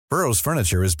Burrow's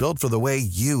furniture is built for the way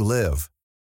you live.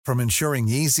 From ensuring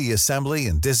easy assembly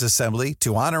and disassembly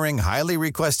to honoring highly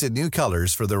requested new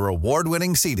colors for their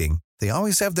award-winning seating, they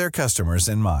always have their customers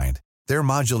in mind. Their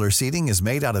modular seating is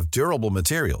made out of durable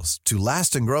materials to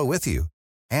last and grow with you.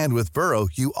 And with Burrow,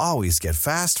 you always get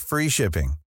fast, free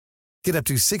shipping. Get up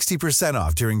to 60%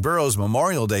 off during Burrow's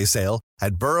Memorial Day sale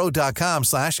at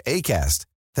burrow.com/ACAST.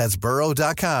 That's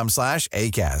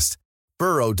burrow.com/ACAST.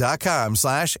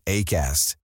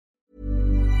 burrow.com/ACAST.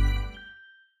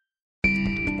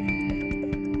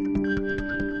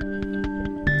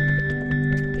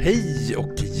 Hej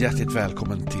och hjärtligt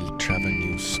välkommen till Travel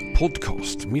News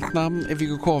Podcast. Mitt namn är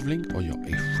Viggo Kavling och jag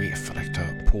är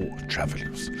chefredaktör på Travel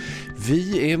News.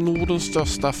 Vi är Nordens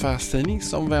största affärstidning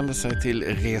som vänder sig till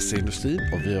reseindustrin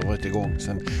och vi har varit igång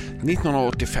sedan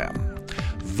 1985.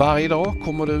 Varje dag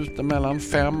kommer det ut mellan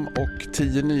 5 och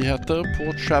 10 nyheter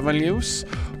på Travel News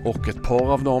och ett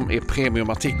par av dem är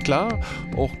premiumartiklar.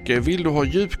 Och vill du ha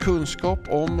djup kunskap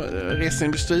om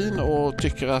reseindustrin och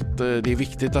tycker att det är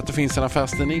viktigt att det finns en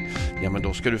affärstidning, ja men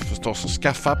då ska du förstås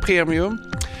skaffa premium.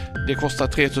 Det kostar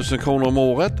 3 000 kronor om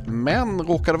året, men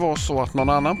råkar det vara så att någon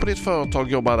annan på ditt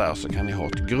företag jobbar där så kan ni ha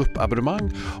ett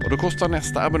gruppabonnemang och då kostar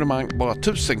nästa abonnemang bara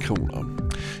 1000 kronor.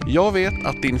 Jag vet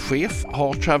att din chef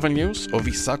har Travel News och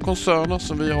vissa koncerner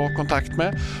som vi har kontakt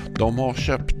med, de har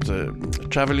köpt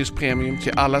Travel News Premium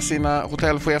till alla sina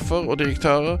hotellchefer och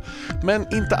direktörer,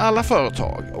 men inte alla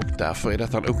företag och därför är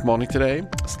detta en uppmaning till dig.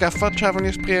 Skaffa Travel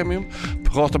News Premium,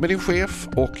 prata med din chef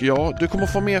och ja, du kommer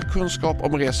få mer kunskap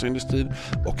om reseindustrin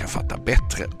och kan fatta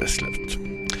bättre beslut.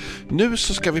 Nu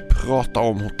så ska vi prata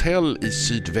om hotell i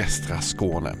sydvästra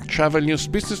Skåne. Travel News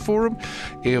Business Forum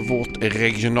är vårt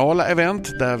regionala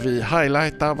event där vi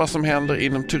highlightar vad som händer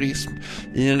inom turism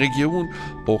i en region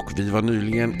och vi var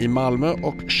nyligen i Malmö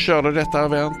och körde detta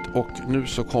event och nu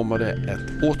så kommer det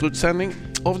ett återutsändning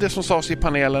av det som sades i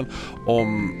panelen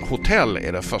om hotell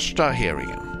är den första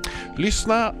hearingen.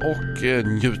 Lyssna och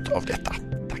njut av detta.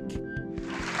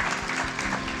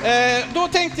 Då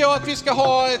tänkte jag att vi ska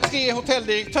ha 3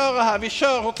 hotelldirektörer här. Vi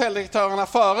kör hotelldirektörerna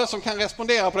före som kan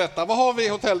respondera på detta. Vad har vi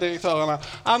hotelldirektörerna?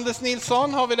 Anders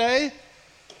Nilsson, har vi dig?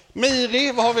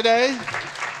 Miri, vad har vi dig?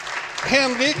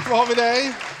 Henrik, vad har vi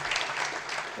dig?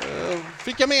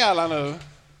 Fick jag med alla nu?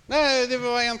 Nej, det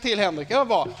var en till Henrik. Ja,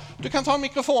 bra. Du kan ta en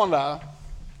mikrofon där.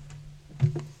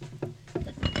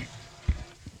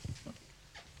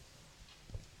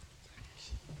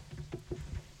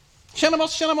 Tjena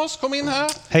Moss, kom in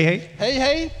här. Hej.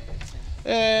 Hej.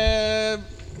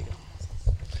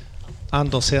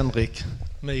 Anders, Henrik,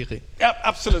 Miri. Ja,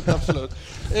 absolut.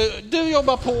 Du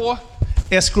jobbar på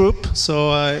S-Group, så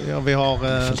ja, vi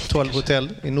har 12 hotell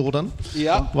i Norden,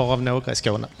 varav några i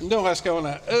Skåne.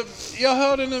 Jag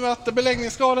hörde nu att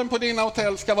beläggningsgraden på dina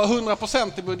hotell ska vara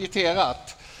 100%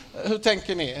 budgeterat. Hur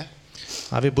tänker ni?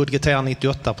 Ja, vi budgeterar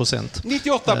 98%.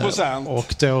 98%?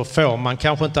 Och då får man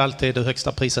kanske inte alltid det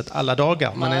högsta priset alla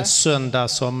dagar. Men en söndag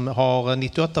som har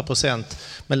 98%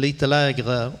 men lite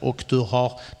lägre och du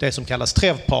har det som kallas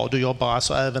trevpar. Du jobbar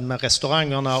alltså även med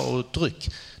restaurangerna och dryck.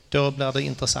 Då blir det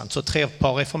intressant. Så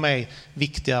trevpar är för mig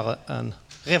viktigare än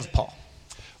revpar.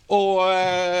 Och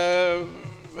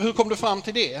hur kom du fram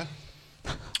till det?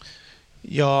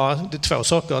 Ja, det är 2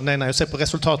 saker. Den ena är att se på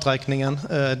resultaträkningen.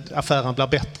 Affären blir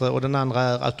bättre och den andra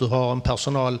är att du har en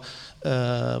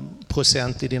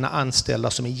personalprocent i dina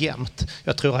anställda som är jämnt.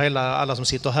 Jag tror alla som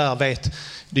sitter här vet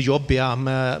det jobbiga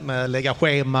med lägga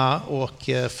schema och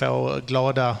få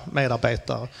glada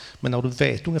medarbetare. Men när du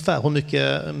vet ungefär hur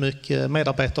mycket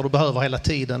medarbetare du behöver hela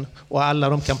tiden och alla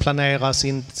de kan planera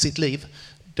sitt liv,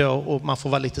 då, och man får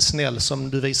vara lite snäll som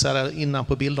du visade innan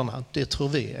på bilderna. Det tror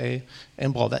vi är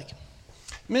en bra väg.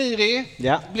 Miri,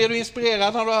 blir du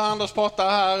inspirerad när du hör Anders prata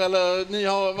här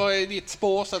eller vad är ditt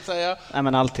spår så att säga? Nej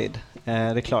men alltid, det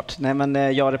är klart. Nej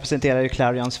men jag representerar ju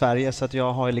Clarion Sverige så att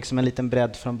jag har ju liksom en liten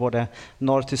bredd från både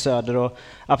norr till söder och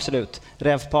absolut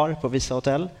revpar på vissa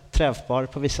hotell, trevpar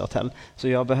på vissa hotell. Så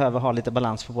jag behöver ha lite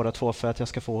balans på båda två för att jag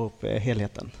ska få ihop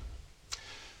helheten.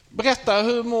 Berätta,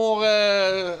 hur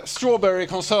mår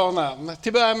Strawberry-koncernen?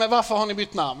 Till början med, varför har ni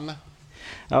bytt namn?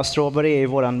 Ja, Strawberry är ju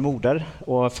våran moder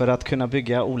och för att kunna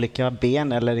bygga olika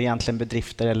ben eller egentligen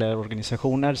bedrifter eller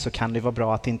organisationer så kan det vara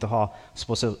bra att inte ha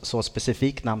så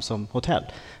specifikt namn som hotell.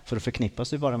 För då förknippas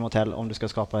du bara med hotell om du ska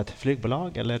skapa ett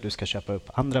flygbolag eller du ska köpa upp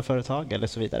andra företag eller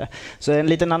så vidare. Så en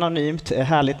liten anonymt,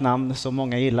 härligt namn som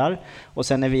många gillar. Och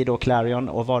sen är vi då Clarion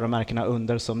och varumärkena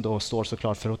under som då står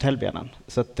såklart för hotellbenen.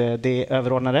 Så att det är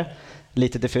överordnade,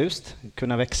 lite diffust,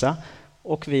 kunna växa.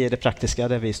 Och vi är det praktiska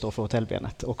där vi står för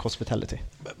hotellbenet och hospitality.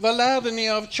 Vad lärde ni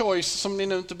av Choice som ni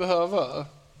nu inte behöver?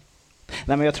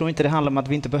 Nej, men jag tror inte det handlar om att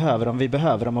vi inte behöver dem. Vi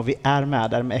behöver dem och vi är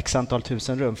med där med x antal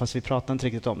tusen rum, fast vi pratar inte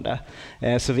riktigt om det.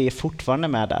 Så vi är fortfarande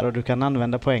med där och du kan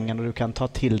använda poängen och du kan ta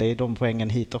till dig de poängen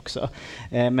hit också.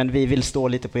 Men vi vill stå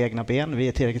lite på egna ben. Vi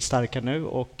är tillräckligt starka nu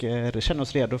och känner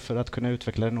oss redo för att kunna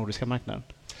utveckla den nordiska marknaden.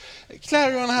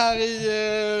 Clarion här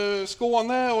i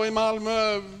Skåne och i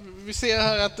Malmö, vi ser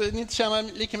här att ni inte tjänar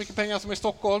lika mycket pengar som i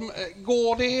Stockholm.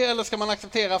 Går det, eller ska man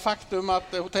acceptera faktum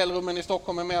att hotellrummen i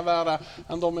Stockholm är mer värda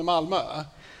än de i Malmö?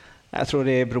 Jag tror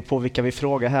det beror på vilka vi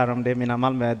frågar här, om det är mina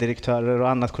Malmödirektörer och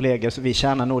annat kollegor, så vi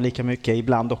tjänar nog lika mycket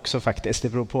ibland också faktiskt. Det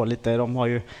beror på lite, de har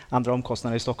ju andra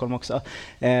omkostnader i Stockholm också.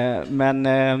 Men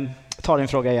ta din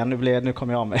fråga igen, nu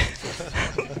kommer jag av mig.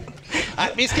 Nej,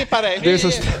 vi skippar dig.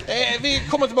 Vi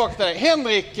kommer tillbaka till dig.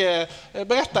 Henrik,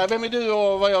 berätta, vem är du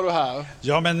och vad gör du här?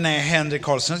 Ja, men Henrik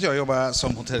Karlsson, jag jobbar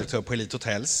som hotelldirektör på Elite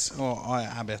Hotels och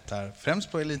arbetar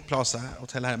främst på Elite Plaza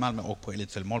Hotel här i Malmö och på Elite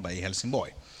Hotel Mollberg i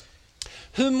Helsingborg.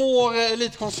 Hur mår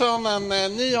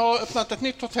Elitkoncernen? Ni har öppnat ett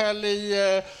nytt hotell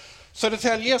i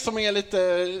Södertälje som är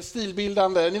lite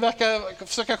stilbildande. Ni verkar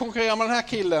försöka konkurrera med den här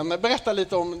killen. Berätta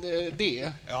lite om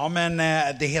det. Ja, men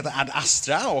det heter Ad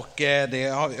Astra och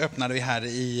det öppnade vi här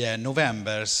i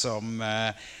november, som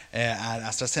är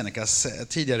AstraZenecas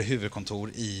tidigare huvudkontor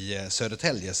i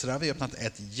Södertälje. Så där har vi öppnat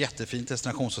ett jättefint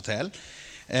destinationshotell.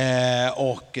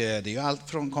 Och det är ju allt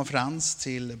från konferens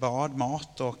till bad,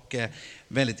 mat och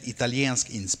väldigt italiensk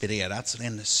inspirerat. Så det är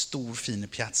en stor fin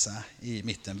piazza i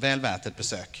mitten. Väl värt ett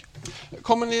besök.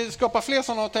 Kommer ni skapa fler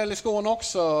sådana hotell i Skåne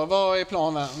också? Vad är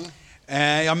planen?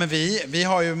 Ja, men vi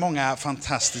har ju många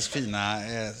fantastiskt fina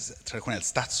traditionellt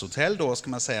stadshotell då, ska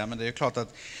man säga. Men det är ju klart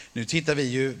att nu tittar vi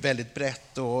ju väldigt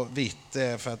brett och vitt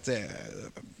för att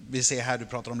vi ser här, du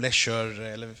pratar om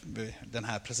leisure eller den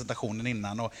här presentationen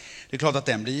innan, och det är klart att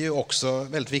den blir ju också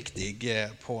väldigt viktig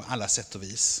på alla sätt och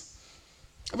vis.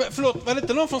 Förlåt, var det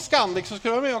inte någon från Scandic som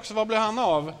skulle vara med också? Vad blev han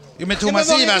av? Jo, men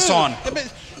Thomas Ivarsson.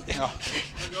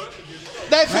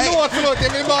 Nej, förlåt,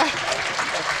 jag vill bara...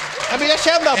 Jag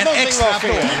kände att en någonting extra var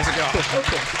fel.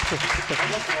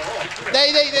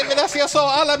 Nej, men alltså jag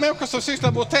sa alla människor som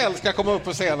sysslar på hotell ska komma upp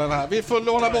på scenen här. Vi får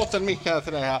låna bort en mick här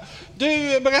till dig här.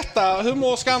 Du, berätta, hur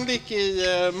mår Scandic i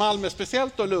Malmö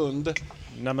speciellt och Lund?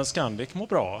 Nej, men Scandic mår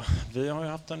bra. Vi har ju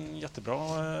haft en jättebra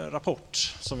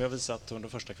rapport som vi har visat under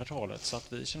första kvartalet, så att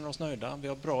vi känner oss nöjda. Vi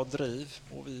har bra driv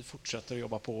och vi fortsätter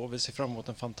jobba på. Vi ser fram emot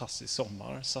en fantastisk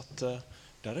sommar, så att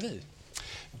där är vi.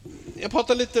 Jag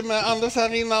pratade lite med Anders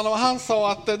här innan och han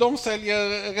sa att de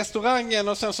säljer restaurangen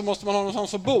och sen så måste man ha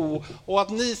någonstans att bo, och att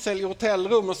ni säljer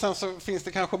hotellrum och sen så finns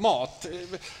det kanske mat.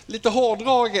 Lite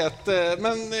hårdraget,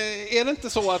 men är det inte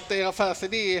så att er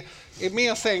affärsidé är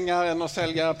mer sängar än att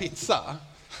sälja pizza?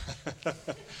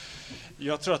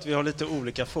 Jag tror att vi har lite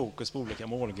olika fokus på olika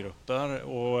målgrupper,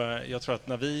 och jag tror att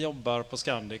när vi jobbar på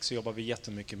Scandic så jobbar vi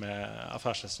jättemycket med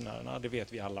affärsresenärerna. Det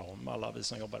vet vi alla om, alla vi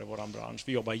som jobbar i vår bransch.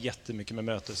 Vi jobbar jättemycket med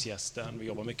mötesgästen, vi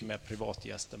jobbar mycket med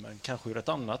privatgäster, men kanske ur ett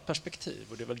annat perspektiv.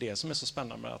 Och det är väl det som är så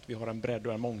spännande med att vi har en bredd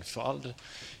och en mångfald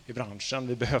i branschen.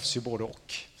 Vi behövs ju både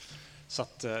och. Så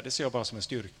att det ser jag bara som en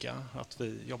styrka att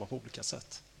vi jobbar på olika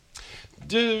sätt.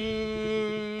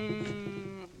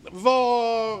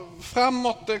 Vad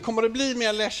framåt, kommer det bli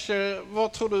mer leisure?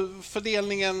 Vad tror du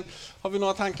fördelningen? Har vi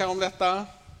några tankar om detta?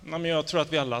 Ja, men jag tror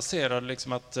att vi alla ser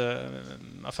liksom att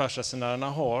affärsresenärerna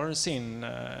har sin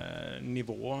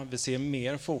nivå. Vi ser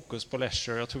mer fokus på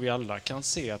leisure. Jag tror vi alla kan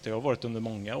se att det har varit under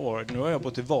många år. Nu har jag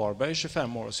bott i Varberg i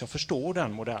 25 år, så jag förstår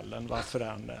den modellen, varför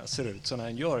den ser ut som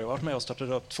den gör. Jag har varit med och startat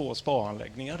upp 2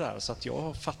 spaanläggningar där, så att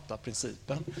jag fattar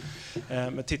principen.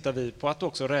 Men tittar vi på att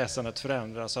också resandet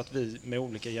förändras, så att vi med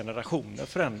olika generationer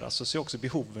förändras, så ser också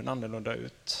behoven annorlunda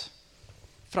ut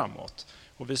framåt.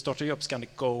 Och vi startar ju upp Scandic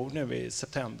Go nu i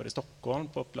september i Stockholm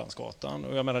på Upplandsgatan.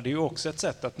 Och jag menar, det är ju också ett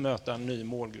sätt att möta en ny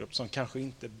målgrupp som kanske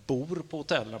inte bor på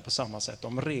hotellen på samma sätt.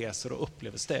 De reser och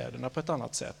upplever städerna på ett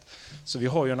annat sätt. Så vi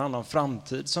har ju en annan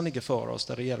framtid som ligger för oss,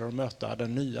 där det gäller att möta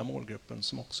den nya målgruppen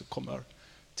som också kommer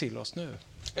till oss nu.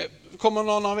 Kommer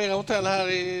någon av era hotell här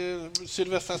i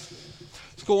Sydvästra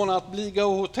Skåne att bli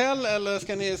Go-hotell, eller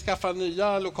ska ni skaffa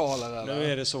nya lokaler? Eller?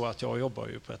 Nu är det så att jag jobbar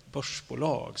ju på ett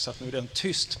börsbolag, så att nu är det en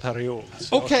tyst period.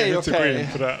 Okej.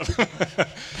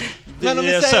 Men om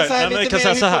vi säger så här lite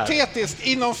mer hypotetiskt,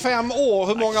 inom 5 år,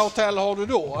 hur många hotell har du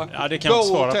då? Ja, det kan jag inte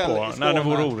svara på. Nej, det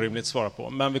vore orimligt att svara på.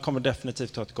 Men vi kommer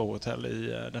definitivt ha ett Go-hotell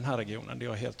i den här regionen. Det är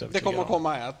jag helt övertygad om. Det kommer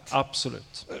komma ett?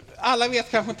 Absolut. Alla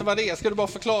vet kanske inte vad det är. Ska du bara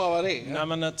förklara vad det är? Nej,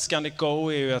 men ett Scandic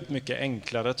Go är ju ett mycket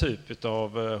enklare typ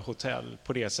av hotell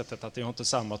på det sättet att det har inte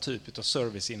samma typ av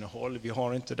serviceinnehåll. Vi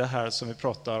har inte det här som vi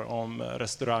pratar om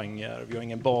restauranger, vi har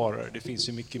ingen barer, det finns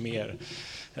ju mycket mer.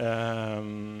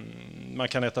 Man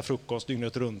kan äta frukost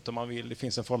dygnet runt om man vill. Det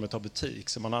finns en form av butik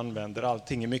som man använder.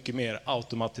 Allting är mycket mer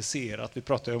automatiserat. Vi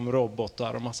pratar ju om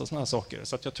robotar och massa sådana här saker.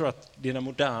 Så att jag tror att det är den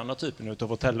moderna typen av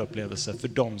hotellupplevelse för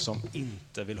de som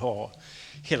inte vill ha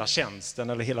hela tjänsten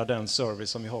eller hela den service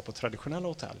som vi har på traditionella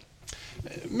hotell.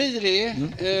 Miri,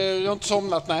 jag har inte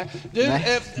somnat, nej. Du,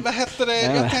 vad heter det?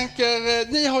 Jag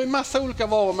tänker, ni har ju massa olika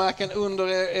varumärken under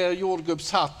er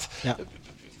jordgubbshatt. Ja.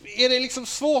 Är det liksom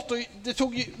svårt, det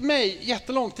tog ju mig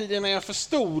jättelång tid innan jag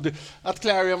förstod att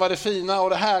Clarion var det fina och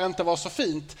det här inte var så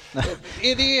fint.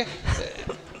 Är det...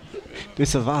 Du är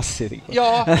så vass, Erik.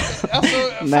 Ja, alltså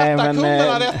fattar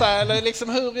kunderna detta eller liksom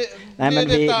hur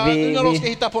när de ska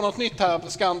hitta på något nytt här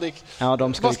på Scandic. Ja,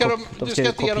 du ska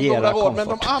inte ge dem goda råd, men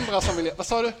de andra som vill... Vad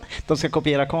sa du? De ska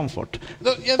kopiera Comfort.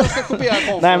 De ska kopiera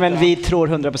Comfort. Nej, men vi tror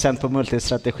 100% på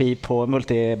multistrategi, på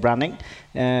multibranding.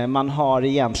 Man har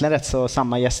egentligen rätt så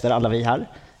samma gäster alla vi här.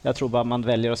 Jag tror bara man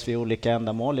väljer oss vid olika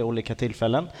ändamål i olika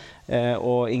tillfällen.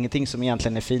 Och ingenting som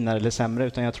egentligen är finare eller sämre,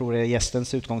 utan jag tror det är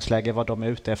gästens utgångsläge, vad de är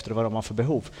ute efter och vad de har för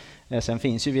behov. Sen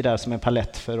finns ju vi där som en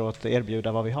palett för att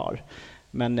erbjuda vad vi har.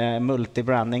 Men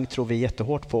multibranding tror vi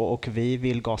jättehårt på och vi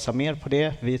vill gasa mer på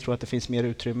det. Vi tror att det finns mer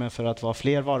utrymme för att vara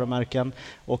fler varumärken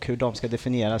och hur de ska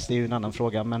definieras, det är ju en annan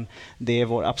fråga, men det är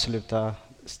vår absoluta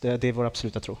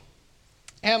tro.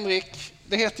 Henrik,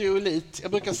 det heter ju Elit.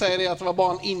 Jag brukar säga det att det var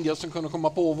bara en indier som kunde komma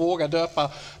på och våga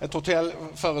döpa ett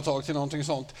hotellföretag till någonting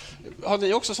sånt. Har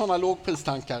ni också sådana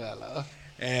lågpristankar eller?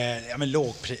 Ja, men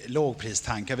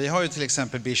lågpristankar. Vi har ju till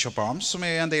exempel Bishop Arms som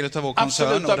är en del av vår koncern.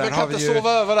 Absolut, och där kan inte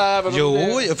sova över där. Även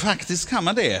jo, faktiskt kan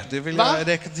man det. Det vill jag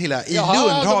räcka till. I Lund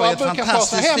har vi ett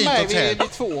fantastiskt fint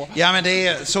hotell. Ja, men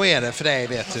så är det för dig,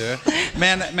 vet du.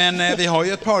 Men vi har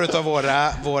ju ett par av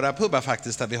våra pubbar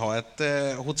faktiskt där vi har ett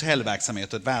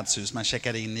hotellverksamhet och ett värdshus. Man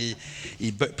checkar in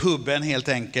i puben helt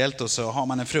enkelt och så har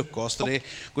man en frukost. Och det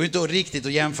går ju inte riktigt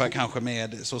att jämföra kanske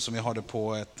med så som vi har det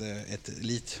på ett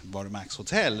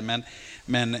elitvarumärkeshotell.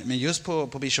 Men just på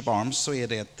Bishop Arms så är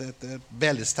det ett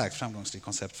väldigt starkt framgångsrikt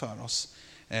koncept för oss.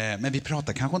 Men vi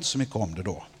pratar kanske inte så mycket om det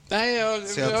då. Nej, jag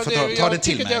ta det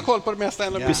till mig. Jag har koll på det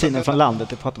mesta. Kusinen från landet,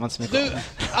 det pratar man inte så mycket om.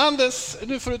 Anders,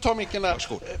 nu får du ta micken där.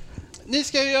 Varsågod. Ni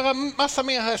ska göra massa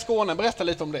mer här i Skåne. Berätta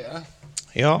lite om det.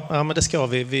 Ja, men det ska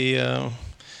vi.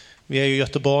 Vi är ju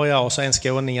göteborgare och så en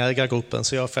skåning i ägargruppen,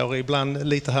 så jag får ibland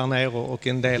lite här nere och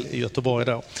en del i Göteborg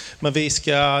då. Men vi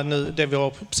ska nu, det vi har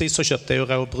precis så köpt är ju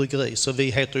Rå bryggeri, så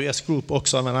vi heter ju S-Group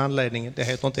också av en anledning. Det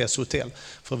heter inte S-Hotell,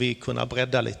 för vi kunna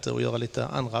bredda lite och göra lite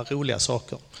andra roliga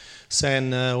saker.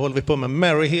 Sen håller vi på med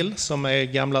Mary Hill som är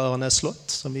gamla Örnäs slott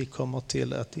som vi kommer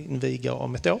till att inviga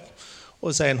om ett år.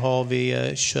 Och sen har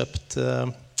vi köpt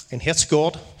en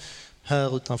hästgård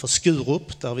här utanför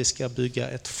Skurup där vi ska bygga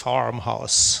ett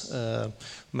farmhouse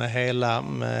med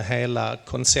hela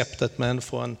konceptet, men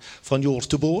från jord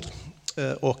till bord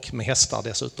och med hästar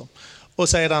dessutom. Och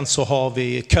sedan så har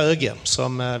vi Köge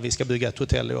som vi ska bygga ett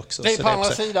hotell i också. Det är på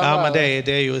andra sidan. Ja, men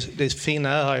det är ju det fina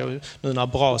här är ju, nu när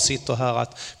Bra sitter här,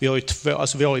 att vi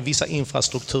har ju vissa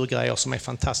infrastrukturgrejer som är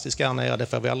fantastiska här nere, det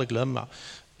får vi aldrig glömma.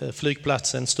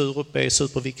 Flygplatsen Sturup är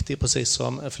superviktig, precis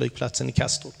som flygplatsen i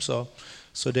Kastrup.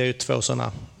 Så det är ju två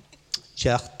sådana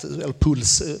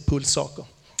pulssaker.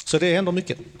 Så det händer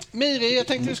mycket. Miri, jag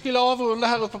tänkte vi skulle avrunda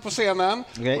här uppe på scenen.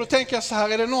 Okay. Och då tänker jag så här,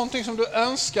 är det någonting som du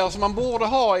önskar som man borde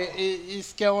ha i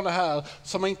Skåne här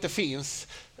som inte finns?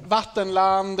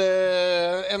 Vattenland,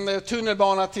 en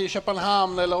tunnelbana till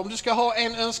Köpenhamn, eller om du ska ha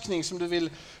en önskning som du vill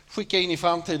skicka in i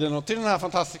framtiden och till den här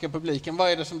fantastiska publiken,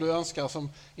 vad är det som du önskar som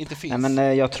inte finns? Nej,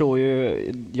 men jag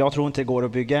tror inte det går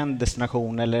att bygga en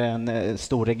destination eller en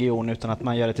stor region utan att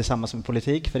man gör det tillsammans med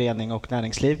politik, förening och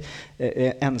näringsliv.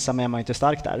 Ensam är man inte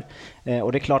stark där.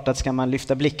 Och det är klart att ska man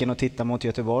lyfta blicken och titta mot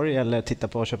Göteborg eller titta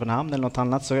på Köpenhamn eller något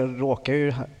annat, så råkar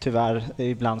ju tyvärr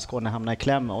ibland Skåne hamna i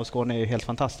kläm, och Skåne är ju helt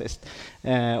fantastiskt.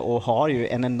 Och har ju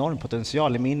en enorm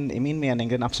potential, i min mening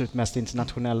den absolut mest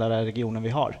internationella regionen vi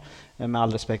har, med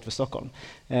all respekt för Stockholm.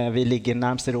 Vi ligger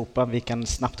närmast Europa, vi kan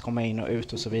snabbt komma in och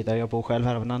ut och så vidare. Jag bor själv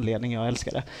här av en anledning, jag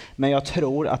älskar det. Men jag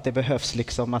tror att det behövs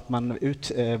liksom att man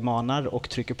utmanar och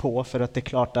trycker på, för att det är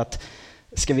klart att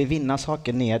ska vi vinna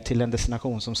saker ner till en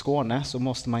destination som Skåne, så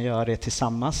måste man göra det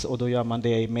tillsammans, och då gör man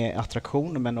det med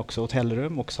attraktion men också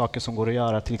hotellrum och saker som går att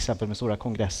göra till exempel med stora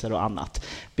kongresser och annat.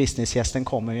 Businessgästen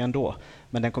kommer ju ändå,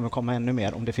 men den kommer komma ännu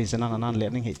mer om det finns en annan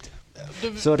anledning hit.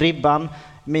 Så Ribban,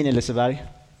 Mini-Liseberg.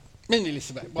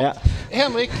 Bra. Ja.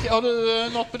 Henrik, har du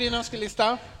något på din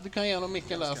önskelista? Du kan ge honom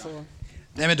micken där. Så.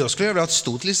 Nej, men då skulle jag vilja ha ett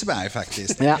stort Liseberg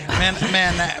faktiskt. Ja.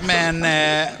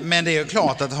 Men det är ju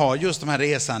klart att ha just de här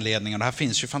resanledningarna. Här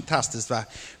finns ju fantastiskt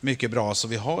mycket bra, så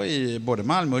vi har i både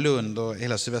Malmö och Lund och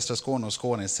hela sydvästra Skåne och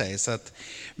Skåne i sig. Så att,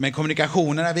 men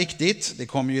kommunikationen är viktigt. Det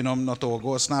kommer ju inom något år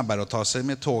gå snabbare att ta sig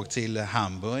med tåg till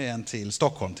Hamburg än till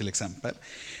Stockholm till exempel.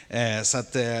 Så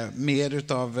att mer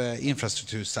utav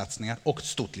infrastruktursatsningar och ett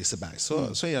stort Liseberg,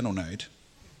 så är jag nog nöjd.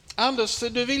 Anders,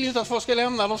 du vill ju inte att folk ska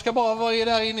lämna. De ska bara vara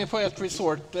där inne på ett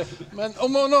resort. Men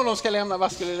om någon ska lämna,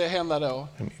 vad skulle det hända då?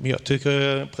 Jag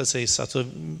tycker precis att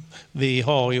vi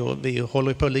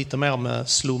håller på lite mer med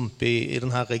slump i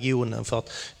den här regionen. För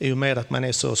att i och med att man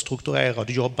är så strukturerad och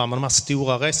jobbar med de här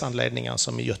stora resanledningarna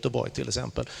som i Göteborg till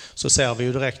exempel, så ser vi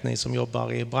ju direkt, ni som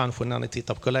jobbar i branschen, när ni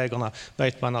tittar på kollegorna,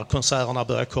 vet man när konserterna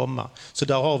börjar komma. Så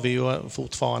där har vi ju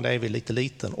fortfarande, är vi lite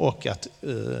liten, och att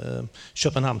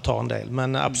Köpenhamn tar en del.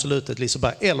 Men absolut ett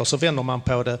Liseberg. Eller så vänder man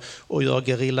på det och gör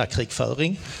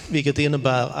gerillakrigföring, vilket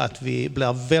innebär att vi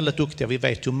blir väldigt duktiga. Vi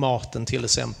vet ju maten till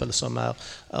exempel, som är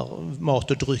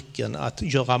mat och drycken, att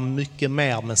göra mycket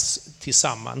mer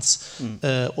tillsammans.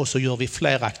 Och så gör vi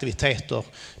fler aktiviteter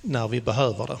när vi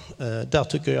behöver det. Där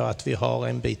tycker jag att vi har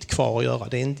en bit kvar att göra.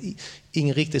 Det är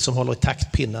ingen riktigt som håller i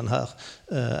taktpinnen här.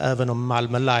 Även om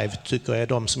Malmö Live tycker jag är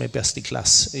de som är bäst i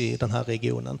klass i den här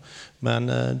regionen. Men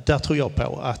där tror jag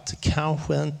på att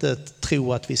kanske inte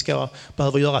tro att vi ska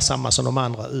behöva göra samma som de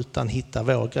andra, utan hitta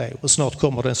vår grej. Och snart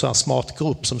kommer det en sån här smart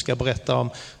grupp som ska berätta om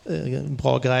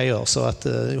bra grejer, så att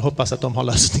jag hoppas att de har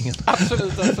lösningen.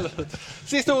 Absolut.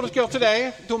 Sista ordet går till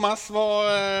dig. Thomas,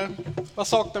 vad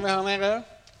saknar vi här nere?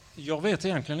 Jag vet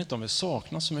egentligen inte om vi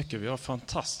saknar så mycket. Vi har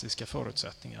fantastiska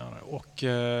förutsättningar. Och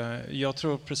jag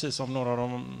tror, precis som några av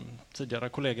de tidigare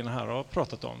kollegorna här har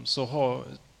pratat om,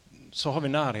 så har vi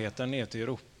närheten ner till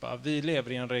Europa. Vi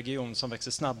lever i en region som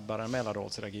växer snabbare än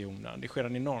Mälardalsregionen. Det sker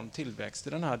en enorm tillväxt i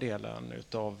den här delen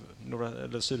av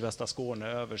sydvästra Skåne,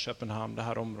 över Köpenhamn, det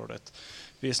här området.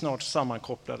 Vi är snart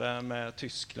sammankopplade med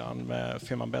Tyskland, med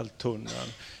Fehmarn Bält-tunneln.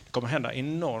 Det kommer hända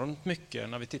enormt mycket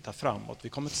när vi tittar framåt. Vi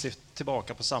kommer inte se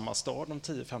tillbaka på samma stad om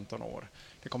 10-15 år.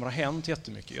 Det kommer ha hänt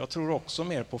jättemycket. Jag tror också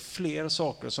mer på fler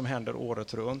saker som händer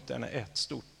året runt än ett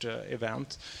stort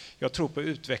event. Jag tror på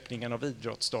utvecklingen av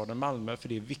idrottsstaden Malmö, för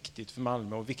det är viktigt för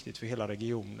Malmö och viktigt för hela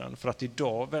regionen. För att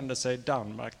idag vänder sig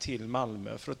Danmark till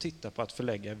Malmö för att titta på att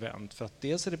förlägga event. För att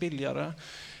dels är det billigare,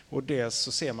 och dels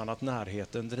så ser man att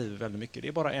närheten driver väldigt mycket. Det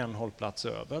är bara en hållplats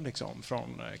över liksom,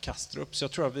 från Kastrup. Så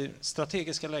jag tror att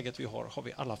strategiska läget vi har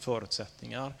vi alla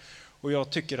förutsättningar. Och jag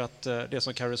tycker att det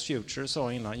som Carrie's Future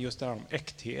sa innan, just det här om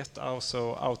äkthet,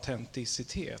 alltså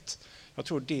autenticitet. Jag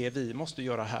tror det vi måste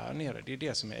göra här nere, det är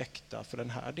det som är äkta för den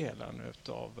här delen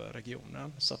av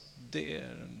regionen. Så att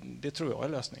det tror jag är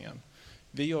lösningen.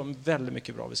 Vi gör väldigt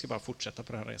mycket bra, vi ska bara fortsätta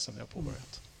på den här resan vi har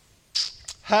påbörjat.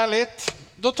 Härligt.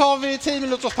 Då tar vi 10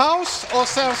 minuters paus och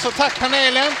sen så tack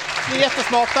panelen. Ni är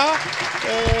jättesmarta.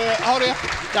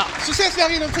 Så ses vi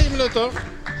här inom 10 minuter.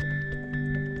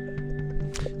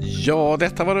 Ja,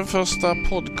 detta var den första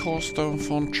podcasten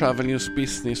från Travel News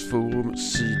Business Forum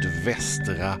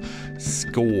Sydvästra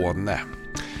Skåne.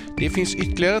 Det finns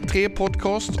ytterligare 3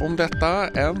 podcast om detta.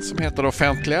 En som heter Det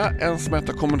offentliga, en som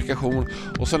heter Kommunikation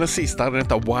och så den sista, den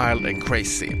heter Wild and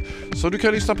Crazy. Så du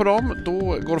kan lyssna på dem, då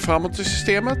går du framåt i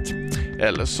systemet.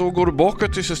 Eller så går du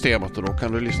bakåt i systemet och då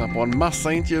kan du lyssna på en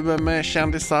massa intervjuer med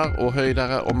kändisar och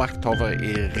höjdare och makthavare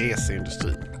i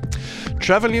reseindustrin.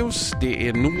 Travel News, det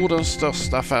är Nordens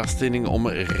största affärstidning om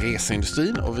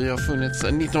reseindustrin och vi har funnits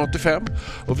sedan 1985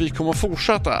 och vi kommer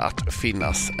fortsätta att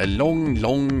finnas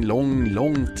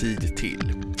lång tid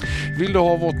till. Vill du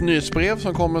ha vårt nyhetsbrev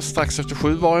som kommer strax efter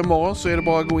 7 varje morgon, så är det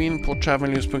bara att gå in på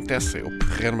travelnews.se och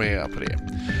prenumerera på det.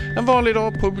 En vanlig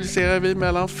dag publicerar vi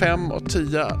mellan 5 och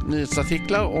 10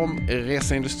 nyhetsartiklar om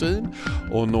reseindustrin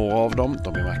och några av dem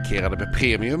de är markerade med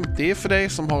premium. Det är för dig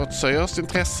som har ett seriöst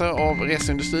intresse av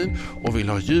reseindustrin och vill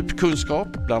ha djup kunskap.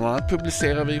 Bland annat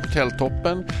publicerar vi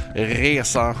Hotelltoppen,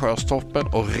 Researrangörstoppen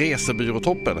och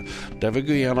Resebyråtoppen, där vi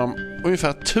går igenom ungefär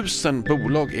 1000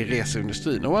 bolag i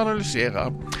reseindustrin och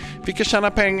analyserar vilka tjänar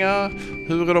pengar,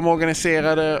 hur är de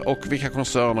organiserade och vilka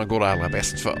koncerner går det allra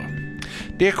bäst för.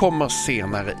 Det kommer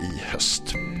senare i höst.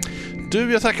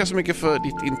 Jag tackar så mycket för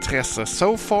ditt intresse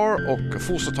so far och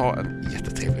fortsätt ha en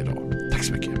jättetrevlig dag. Tack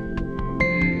så mycket.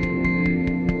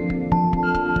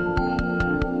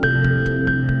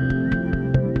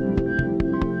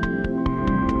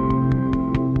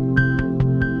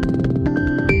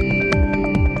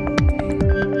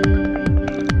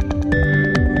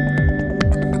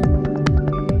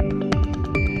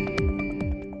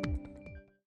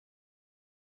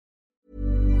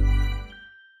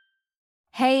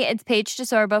 Hey, it's Paige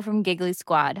DeSorbo from Giggly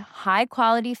Squad. High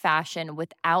quality fashion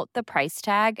without the price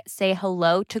tag. Say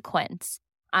hello to Quince.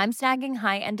 I'm snagging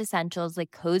high-end essentials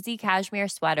like cozy cashmere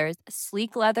sweaters,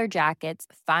 sleek leather jackets,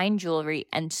 fine jewelry,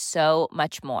 and so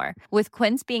much more. With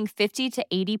Quince being 50 to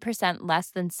 80% less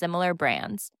than similar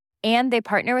brands. And they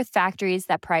partner with factories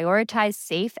that prioritize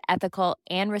safe, ethical,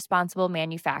 and responsible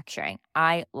manufacturing.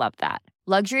 I love that.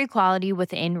 Luxury quality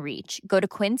within reach. Go to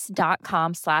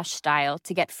quince.com/style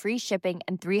to get free shipping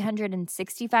and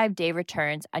 365-day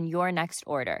returns on your next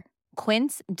order.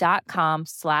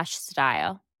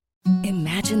 Quince.com/style.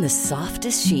 Imagine the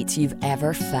softest sheets you've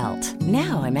ever felt.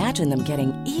 Now imagine them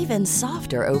getting even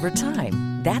softer over time.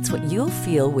 That's what you'll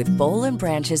feel with Boll &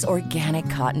 Branch's organic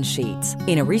cotton sheets.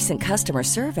 In a recent customer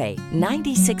survey,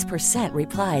 96%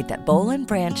 replied that Boll &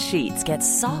 Branch sheets get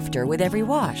softer with every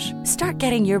wash. Start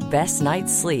getting your best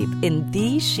night's sleep in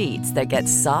these sheets that get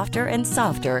softer and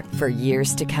softer for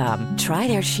years to come. Try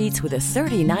their sheets with a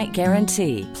 30-night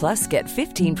guarantee. Plus, get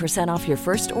 15% off your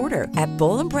first order at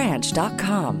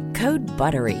bollandbranch.com. Code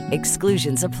BUTTERY.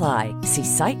 Exclusions apply. See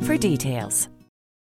site for details.